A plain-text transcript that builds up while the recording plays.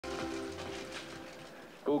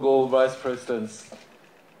Google Vice Presidents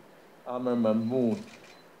Amr Mahmoud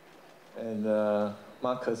and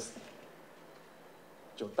Marcus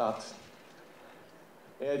Jodat,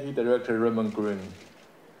 AIT Director Raymond Green,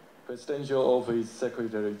 Presidential Office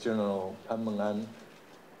Secretary General Pan Meng-an,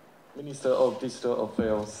 Minister of Digital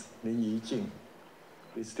Affairs Lin Yi-jing,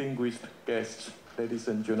 distinguished guests, ladies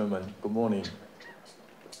and gentlemen, good morning.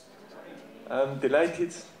 I'm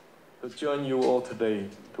delighted to join you all today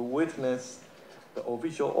to witness the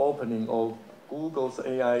official opening of Google's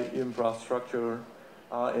AI Infrastructure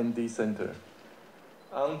R&D Center.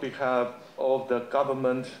 On behalf of the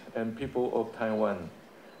government and people of Taiwan,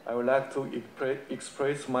 I would like to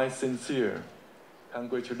express my sincere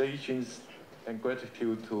congratulations and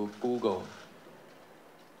gratitude to Google.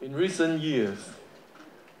 In recent years,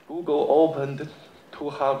 Google opened 2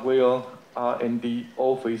 hardware R&D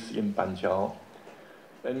offices in Banqiao,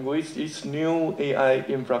 and with its new AI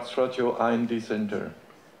Infrastructure R&D Center,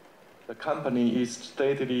 the company is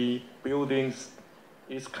steadily building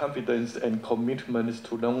its confidence and commitment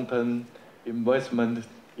to long-term investment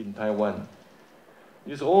in Taiwan.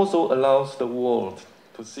 This also allows the world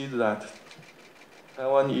to see that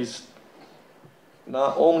Taiwan is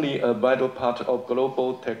not only a vital part of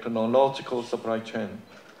global technological supply chain,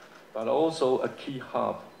 but also a key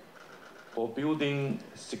hub for building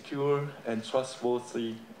secure and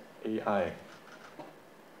trustworthy AI.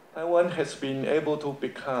 Taiwan has been able to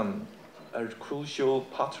become a crucial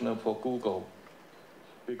partner for Google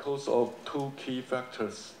because of 2 key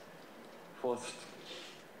factors. First,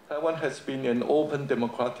 Taiwan has been an open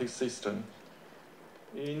democratic system.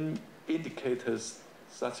 In indicators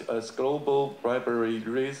such as global bribery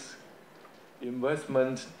risk,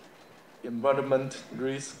 investment, environment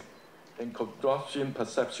risk, and corruption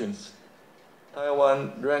perceptions,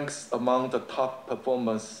 Taiwan ranks among the top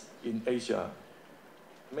performers in Asia,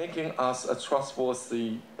 making us a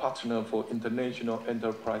trustworthy partner for international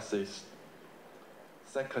enterprises.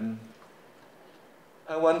 Second,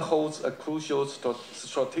 Taiwan holds a crucial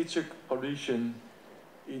strategic position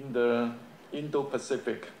in the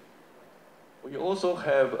Indo-Pacific. We also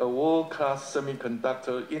have a world-class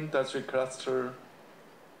semiconductor industry cluster,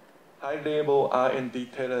 high-level R&D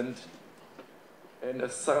talent, and a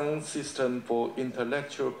sound system for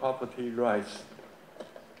intellectual property rights.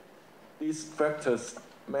 These factors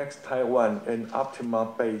make Taiwan an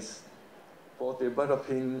optimal base for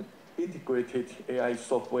developing integrated AI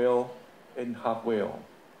software and hardware.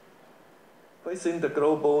 Facing the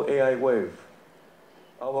global AI wave,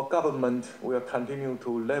 our government will continue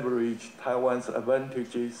to leverage Taiwan's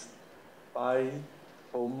advantages by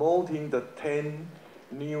promoting the 10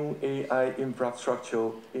 new AI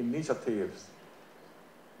infrastructure initiatives.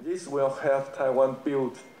 This will help Taiwan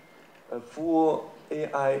build a full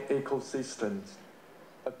AI ecosystem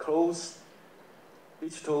across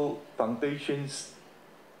digital foundations,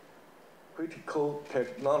 critical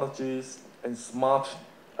technologies, and smart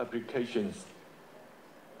applications.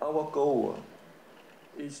 Our goal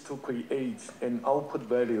is to create an output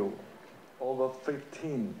value over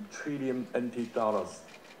 15 trillion NT dollars,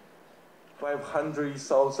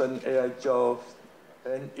 500,000 AI jobs,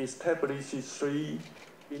 and establish 3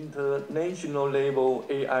 international level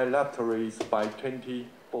AI laboratories by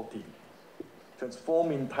 2040,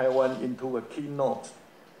 transforming Taiwan into a keynote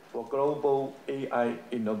for global AI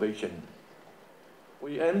innovation.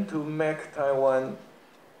 We aim to make Taiwan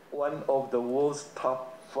one of the world's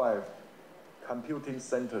top 5 computing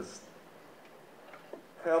centers,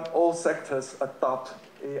 help all sectors adopt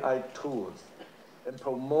AI tools, and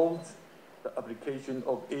promote the application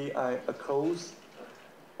of AI across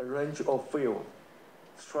a range of fields,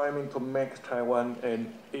 striving to make Taiwan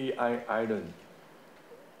an AI island.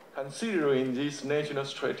 Considering this national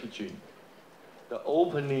strategy, the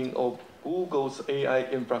opening of Google's AI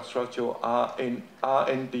Infrastructure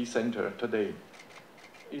R&D Center today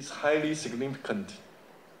is highly significant.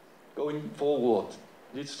 Going forward,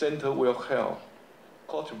 this center will help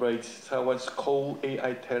cultivate Taiwan's core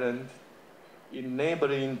AI talent,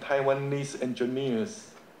 enabling Taiwanese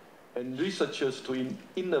engineers and researchers to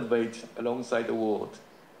innovate alongside the world,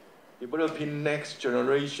 developing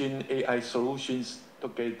next-generation AI solutions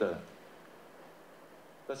together.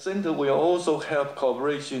 The center will also help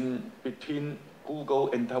cooperation between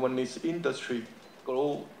Google and Taiwanese industry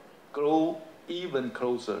grow even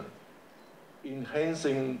closer,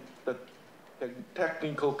 enhancing the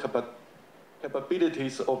technical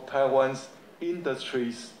capabilities of Taiwan's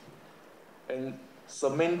industries and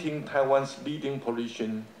cementing Taiwan's leading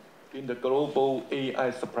position in the global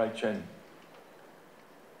AI supply chain.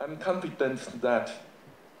 I'm confident that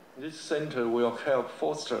this center will help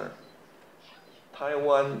foster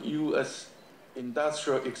Taiwan-US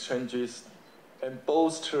industrial exchanges and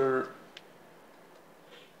bolster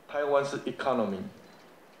Taiwan's economy.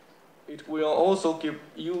 It will also give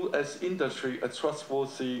U.S. industry a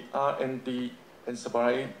trustworthy R&D and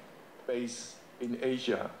supply base in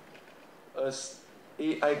Asia as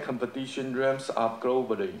AI competition ramps up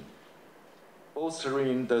globally,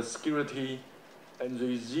 bolstering the security and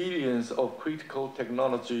resilience of critical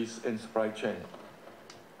technologies and supply chain.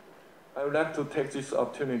 I would like to take this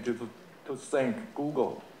opportunity to thank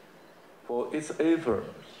Google for its efforts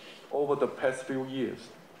over the past few years,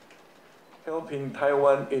 helping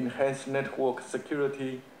Taiwan enhance network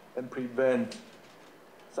security and prevent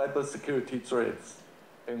cybersecurity threats,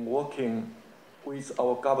 and working with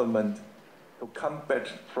our government to combat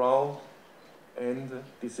fraud and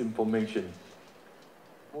disinformation.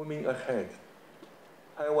 Moving ahead,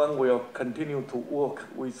 Taiwan will continue to work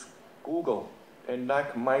with Google and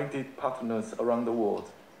like-minded partners around the world,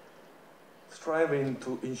 striving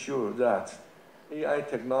to ensure that AI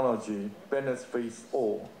technology benefits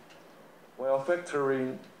all, while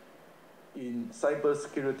factoring in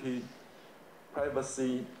cybersecurity,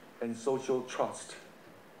 privacy, and social trust.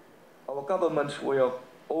 Our government will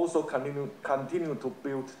also continue to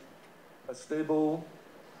build a stable,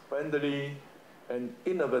 friendly, and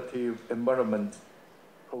innovative environment,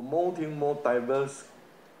 promoting more diverse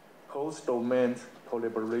cross-domain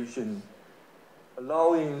collaboration,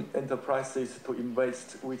 allowing enterprises to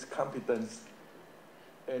invest with confidence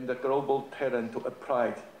and the global talent to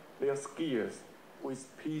apply their skills with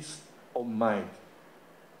peace of mind.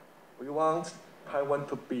 We want Taiwan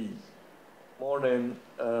to be more than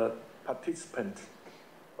a participant,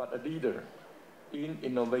 but a leader in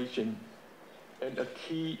innovation and a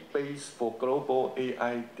key base for global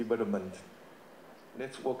AI development.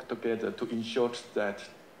 Let's work together to ensure that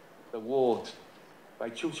the world, by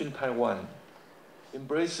choosing Taiwan,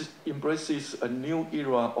 embraces a new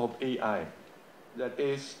era of AI that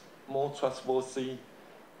is more trustworthy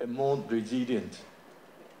and more resilient.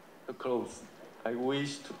 To close, I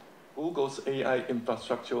wish Google's AI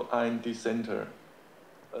infrastructure R&D Center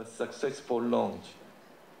a successful launch,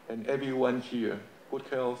 and everyone here good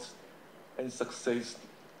health and success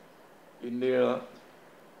in their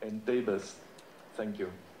endeavors. Thank you.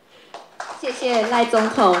 谢谢赖总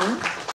统。